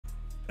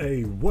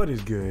Hey, what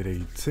is good,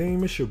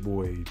 A-Team? It's your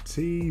boy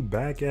T,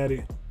 back at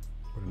it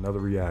with another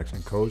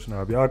reaction, coach.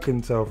 Now, if y'all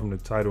couldn't tell from the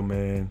title,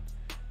 man,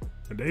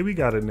 today we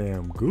got a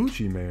damn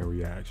Gucci Mane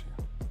reaction.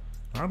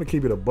 I'm gonna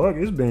keep it a buck.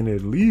 It's been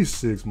at least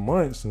 6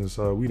 months since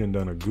we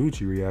done a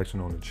Gucci reaction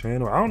on the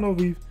channel. I don't know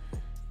if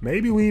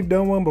maybe we've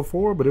done one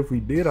before, but if we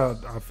did, I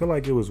feel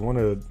like it was one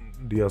of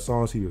the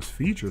songs he was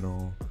featured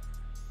on,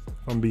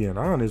 if I'm being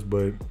honest.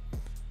 But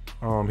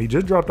he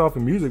just dropped off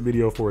a music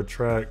video for a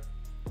track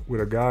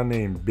with a guy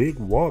named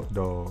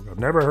BigWalkDog. I've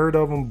never heard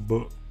of him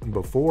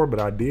before,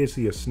 but I did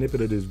see a snippet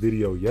of this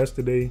video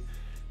yesterday,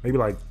 maybe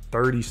like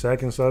 30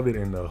 seconds of it,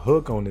 and the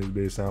hook on this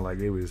bitch sounded like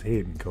it was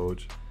hitting,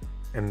 coach.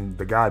 And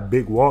the guy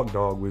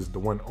BigWalkDog was the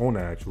one on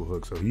the actual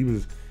hook, so he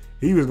was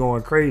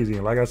going crazy.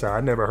 And like I said, I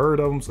never heard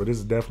of him, so this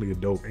is definitely a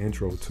dope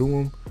intro to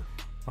him.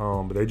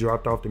 But they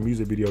dropped off the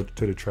music video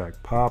to the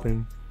track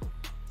Poppin.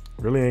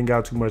 Really ain't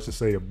got too much to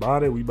say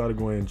about it. We about to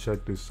go ahead and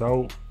check this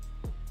out.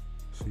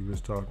 See what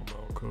it's talking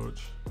about,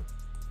 coach.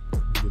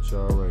 Get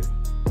y'all right.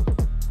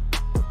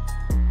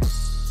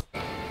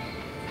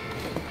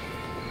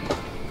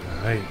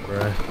 Alright,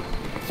 bruh.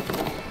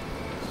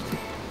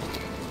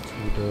 See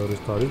what the hell this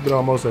called. This been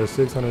almost at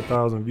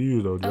 600,000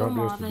 views though.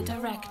 Dropped yesterday.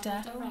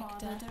 Director.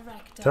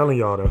 Telling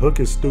y'all the hook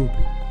is stupid.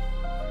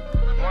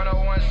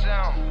 101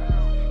 sound.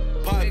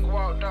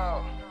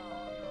 BigWalkDog.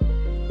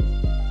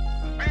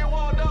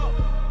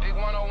 BigWalkDog. Big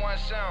 101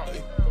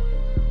 sound.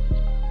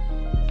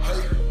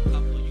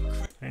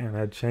 Man,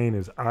 that chain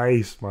is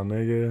ice, my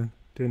nigga.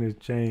 Then his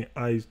chain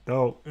iced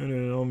out, and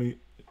it only,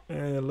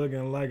 man,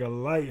 looking like a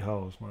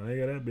lighthouse, my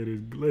nigga. That bit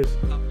is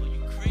glistening.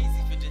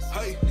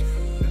 Hey,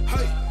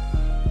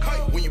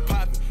 when you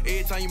poppin',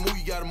 every time you move,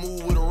 you gotta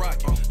move with a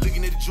rocket.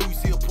 Looking at the jewel, you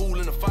see a pool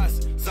in the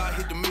faucet. Side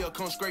hit the mill,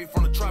 come straight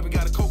from the tropic.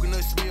 Got a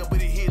coconut smell,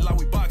 but it hit like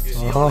we boxing.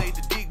 She don't lay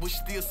the dick, but she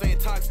still saying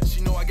toxic.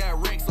 She know I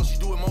got wrecked, so she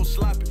do it more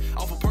sloppy.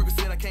 Off of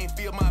Percocet, I can't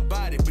feel my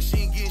body, but she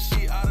ain't getting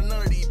shit out of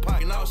none of these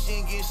pockets. Now she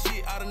ain't getting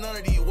shit out of none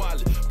of these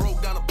wallets.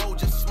 Broke down a boat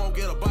just to smoke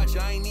at a botch.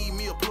 I ain't need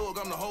me a plug,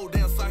 I'm the whole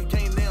damn socket.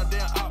 Came down,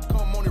 up,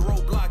 come on the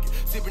road blocking.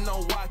 Sipping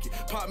on Wacky,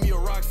 pop me a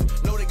Roxy.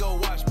 Know they gon'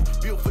 watch me.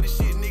 Built for the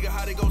shit, nigga,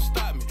 how they gon'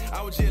 stop me?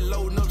 I was just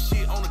loading up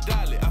shit on the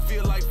dolly. I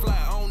feel like fly,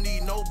 I don't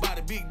need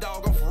nobody. Big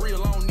dog, I'm for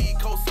real, I don't need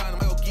cosign. I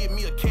go get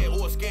me a cat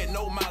or a scat,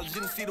 no mileage.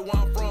 In the city where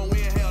I'm from, we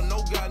ain't hell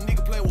no God.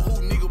 Nigga play with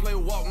who? Nigga play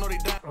with walk, no they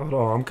die. Hold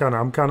on,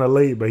 I'm kinda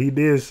late, but he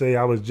did say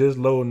I was just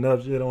loading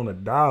up shit on a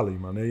dolly,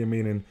 my nigga.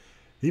 Meaning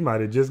he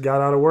might have just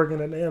got out of work in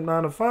a damn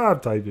 9 to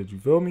 5 type shit, you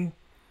feel me?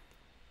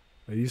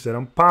 And he said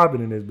I'm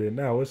popping in this bit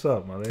now. What's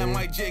up, my nigga? I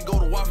might jet go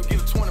to Waffle, get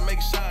a 20, make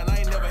it shine. I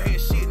ain't never had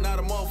shit, not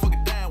a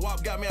motherfucker dying.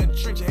 Wop got me out the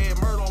trench, I had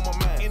murder on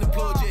my mind. In the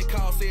plug jet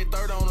call, said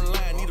third on the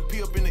line. Need a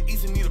pee up in the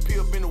east and need a pee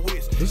up in the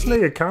west. This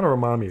nigga kind of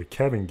remind me of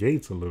Kevin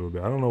Gates a little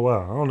bit. I don't know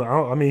why. I don't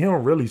know. I mean, he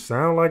don't really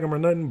sound like him or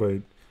nothing,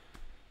 but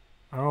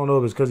I don't know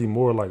if it's because he's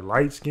more like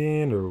light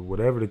skinned or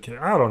whatever.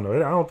 I don't know.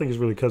 I don't think it's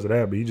really because of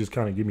that, but he just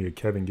kind of give me a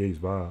Kevin Gates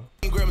vibe.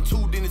 Grabbing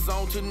 2, then it's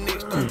on to the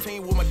next.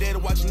 13 with my daddy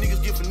watching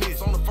niggas get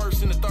finesse. On the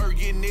first and the third,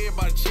 getting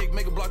everybody check.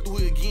 Make a block the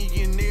hood again,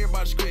 getting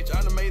everybody scratch.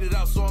 I done made it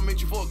out, so I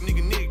made you fuck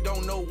nigga Nick.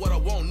 Don't know what I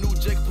want, new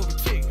Jacob put a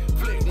tick.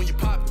 Flick when you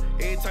pop it.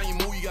 Every time you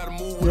move, you gotta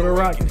move with a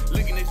rocket.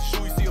 Looking at the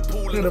shoe, you see a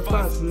pool in the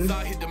faucet.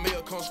 Side hit the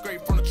mail, come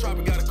straight from the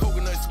tropic. Got a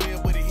coconut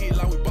smell, but it hit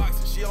like we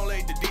boxing. She only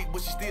ate the dick,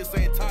 but she still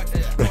saying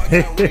toxic.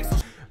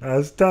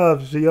 That's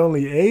tough. She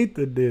only ate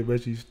the dick,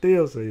 but she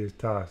still say it's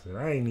toxic.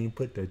 I ain't even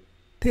put the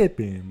tip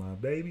in, my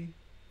baby.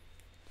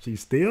 She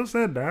still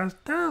said that's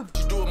tough.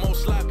 She do it more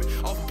sloppy.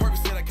 Off of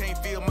Percocet, I can't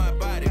feel my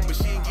body, but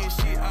she ain't getting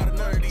shit out of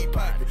none of these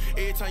pockets.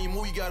 Every time you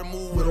move, you gotta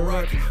move with a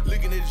rocket.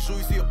 Looking at the shoe,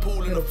 you see a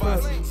pool in the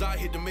faucet. Side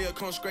hit the mail,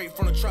 come straight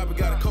from the tropic.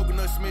 Got a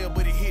coconut smell,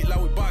 but it hit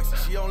like we boxing.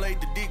 She only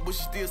ate the dick, but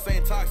she still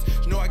saying toxic.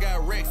 She know I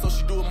got wrecked, so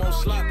she do it more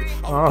sloppy.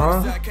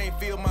 Off of Percocet, I can't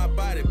feel my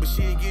body, but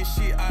she ain't getting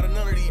shit out of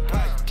none of these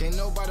pockets. Can't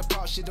nobody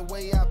pop shit the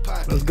way I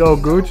pop. Let's go,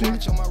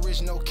 Gucci. On my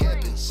wrist, no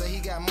capping. Say he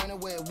got money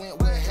where it went,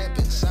 where it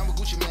happened. Sign with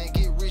Gucci, man,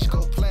 get rich,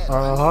 go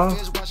platinum.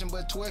 Watching,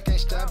 but twerk ain't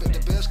stop it. The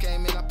bills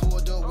came in, I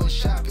pulled up, went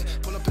shopping.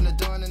 Pull up in the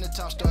door and the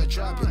top start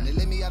dropping. They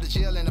let me out of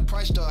jail and the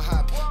price start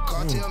hopping.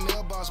 Cartel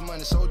mailbox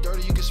money, so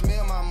dirty you can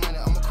smell my money.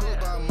 I'm a cool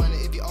by money.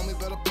 If you owe me,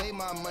 better pay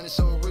my money.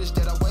 So rich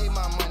that I weigh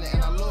my money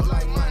and I look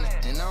like money.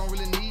 And I don't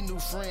really need new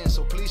friends,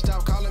 so please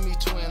stop calling me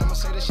twin. I'ma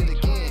say that shit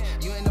again.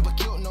 You ain't never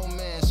killed no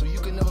man, so you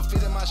can never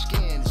fit in my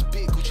skin. It's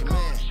big Gucci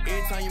man.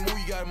 Every time you move,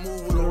 you gotta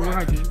move with a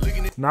rocket.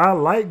 Now I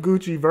like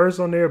Gucci verse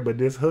on there, but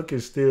this hook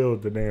is still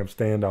the damn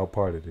standout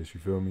part of this.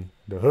 You feel me?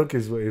 The hook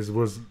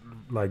was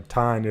like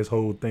tying this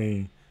whole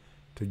thing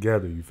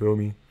together. You feel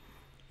me?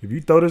 If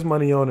you throw this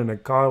money on in a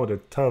car with a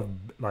tough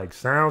like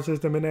sound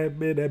system in that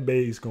bit, that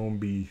bass gonna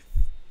be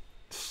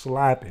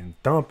slapping,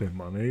 thumping,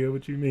 my nigga.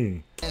 What you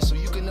mean? So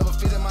you can never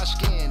fit in my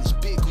skin. It's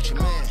big Gucci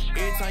man.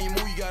 Every time you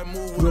move, you gotta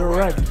move with With a a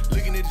racket. racket.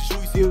 Looking at the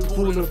juice, see a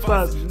pool in the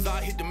faucet. So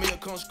I hit the mail,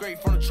 come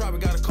straight from the trap.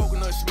 Got a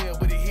coconut smell,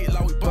 but it hit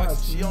like we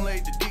boxing. She only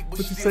ate the dick, but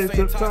she still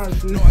saying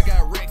toxic. No, I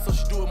got wrecked, so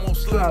she do it more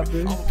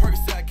sloppy. Off a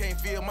Percocet, I can't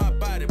feel my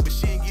body, but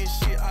she ain't getting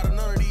shit out of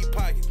none of these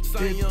pockets.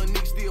 Same young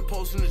nigga still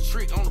posting the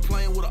trick on the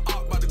plane with an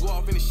arc, about to go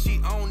off in the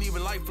shit. I don't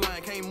even like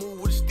flying, can't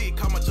move with a stick.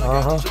 Call my junk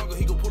out the jungle,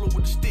 he go pull up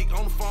with the stick.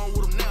 On the phone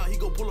with him now, he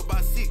go pull up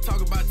by 6.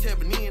 Talk about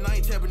tapping in, I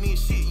ain't tapping in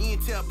shit. You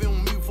ain't tapping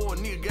with me before a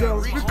nigga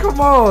got rich. Come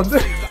on,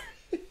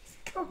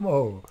 come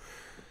on.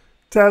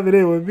 Tap it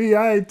in with me,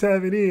 I ain't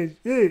tapping in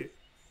shit.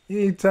 You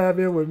ain't tap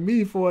in with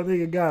me before a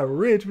nigga got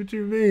rich. What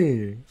you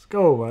mean? Let's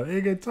go, my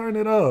nigga. Turn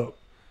it up.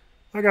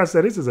 Like I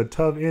said, this is a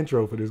tough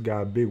intro for this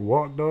guy,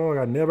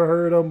 BigWalkDog. I never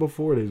heard of him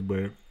before this,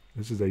 but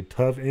this is a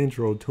tough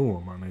intro to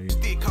him, my nigga.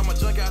 Stick, call my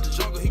junk out the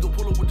jungle, he go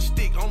pull up with the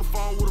stick. On the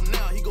phone with him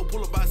now, he go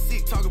pull up by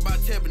 6. Talk about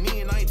tapping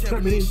in, I ain't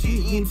tapping in shit.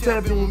 You ain't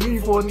tapping with me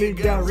before a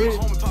nigga got rich.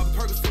 Homie Poppin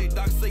Percocet,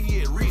 doc say he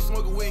had rich.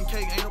 Smoking wedding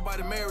cake, ain't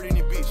nobody married in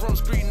this bitch. From the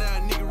street now,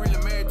 nigga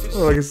really married to the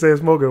shit. Like I said,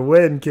 smoking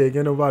wedding cake,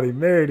 ain't nobody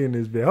married in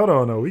this bitch. Hold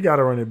on, no, we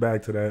gotta run it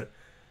back to that.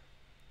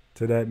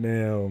 To that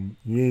damn,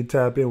 you ain't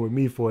tap in with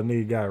me before a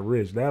nigga got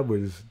rich.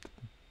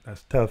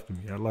 That's tough to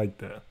me. I like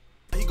that.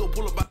 He go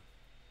pull up by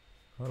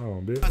Hold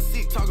on,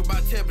 bitch. Talk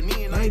about tapping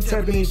in, I ain't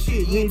tapping in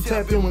shit. You ain't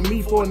tapping with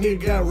me before a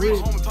nigga got rich.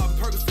 Homie Poppin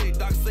Percocet,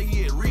 doc say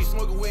he had rich.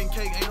 Smoking wedding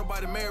cake, ain't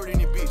nobody married in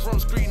this bitch. From the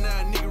street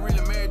now, nigga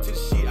really married to the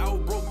shit. I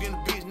was broke in the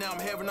bitch, now I'm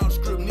having all the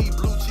script. Need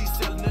blue cheese,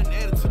 selling nothing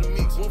added to the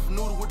mix. One for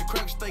noodle with the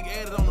cracker steak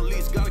added on the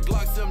list. Got a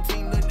Glock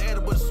 17, nothing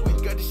added but a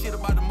switch. Got this shit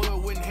about the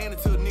mud, wouldn't hand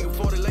it to a nigga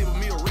before they label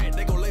me a rat.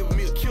 They gon' label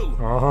me a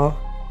killer.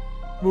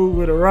 Move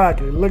with a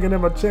rocket. Looking at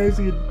my chain,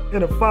 see it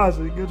in a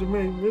faucet. Get your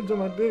man, bitch on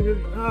my dick.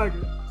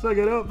 Suck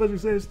it up, but you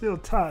say it's still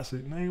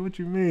toxic, man. What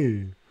you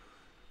mean?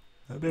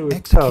 That bit was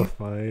tough,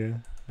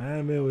 man.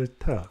 That bit was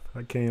tough.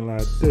 I can't lie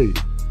to you.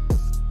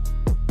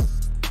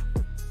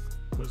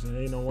 Listen,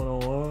 ain't no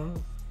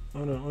one-on-one.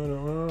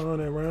 On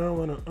that round,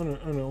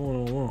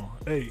 one-on-one.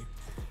 Hey.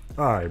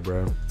 Alright,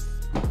 bro.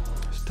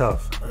 It's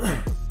tough.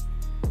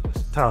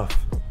 It's tough.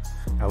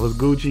 That was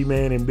Gucci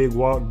Mane and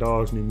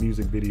BigWalkDog's new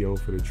music video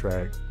for the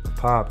track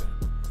Poppin.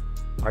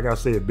 Like I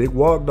said,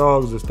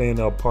 BigWalkDog is a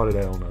standout part of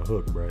that on the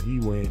hook, bro. He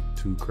went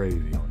too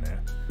crazy on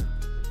that.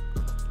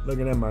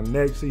 Looking at my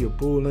neck, see a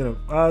pool in a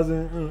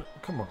faucet.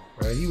 Come on,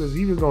 bro. He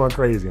was going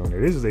crazy on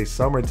there. This is a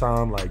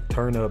summertime like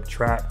turn up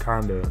trap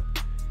kind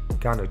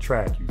of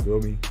track. You feel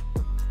me?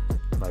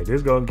 Like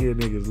this gonna get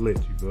niggas lit.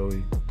 You feel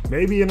me?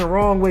 Maybe in the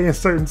wrong way in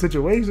certain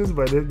situations,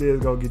 but this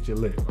is gonna get you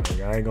lit.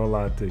 Like, I ain't gonna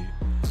lie to you.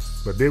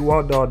 But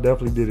BigWalkDog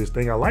definitely did his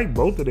thing. I like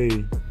both of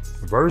their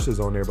verses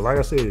on there, but like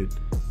I said,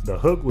 the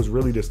hook was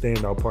really the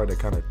standout part that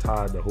kind of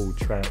tied the whole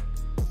track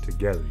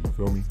together. You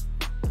feel me?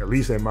 At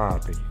least in my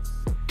opinion.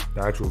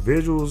 The actual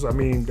visuals, I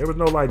mean, there was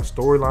no like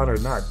storyline or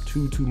not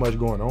too much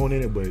going on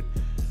in it, but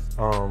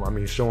I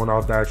mean, showing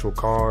off the actual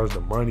cars, the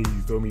money,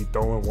 you feel me,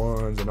 throwing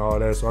ones and all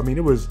that. So I mean,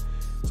 it was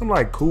some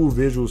like cool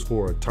visuals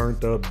for a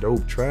turned up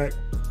dope track,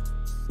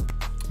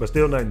 but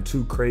still nothing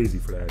too crazy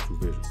for the actual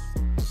visuals.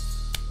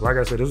 Like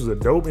I said, this was a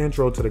dope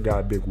intro to the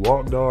guy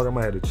BigWalkDog. I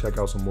might have to check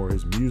out some more of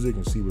his music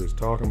and see what it's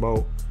talking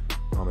about.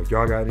 If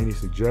y'all got any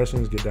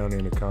suggestions, get down there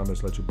in the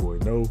comments, let your boy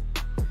know.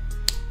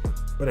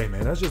 But hey,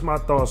 man, that's just my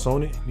thoughts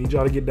on it. Need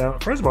y'all to get down.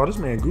 First of all, this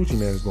man Gucci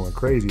Mane is going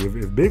crazy. If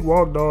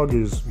BigWalkDog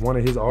is one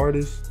of his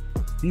artists,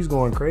 he's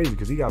going crazy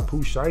because he got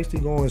Pooh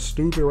Shiesty going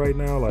stupid right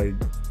now. Like,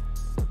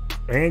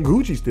 and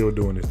Gucci still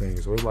doing his thing.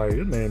 So it's like,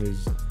 this man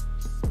is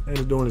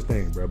doing his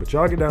thing, bro. But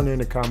y'all get down there in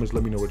the comments.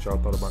 Let me know what y'all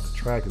thought about the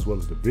track as well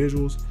as the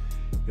visuals.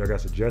 Y'all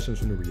got suggestions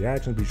from the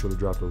reactions, be sure to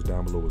drop those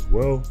down below as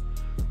well.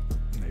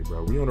 Hey,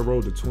 bro, we on the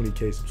road to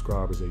 20K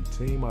subscribers, a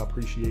team. I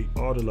appreciate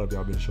all the love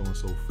y'all been showing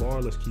so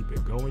far. Let's keep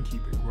it going,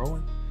 keep it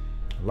growing.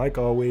 Like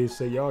always,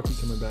 say y'all keep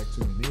coming back,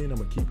 tuning in. I'm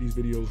going to keep these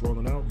videos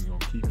rolling out. We're going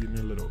to keep getting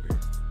a little bit.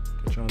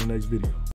 Catch y'all in the next video.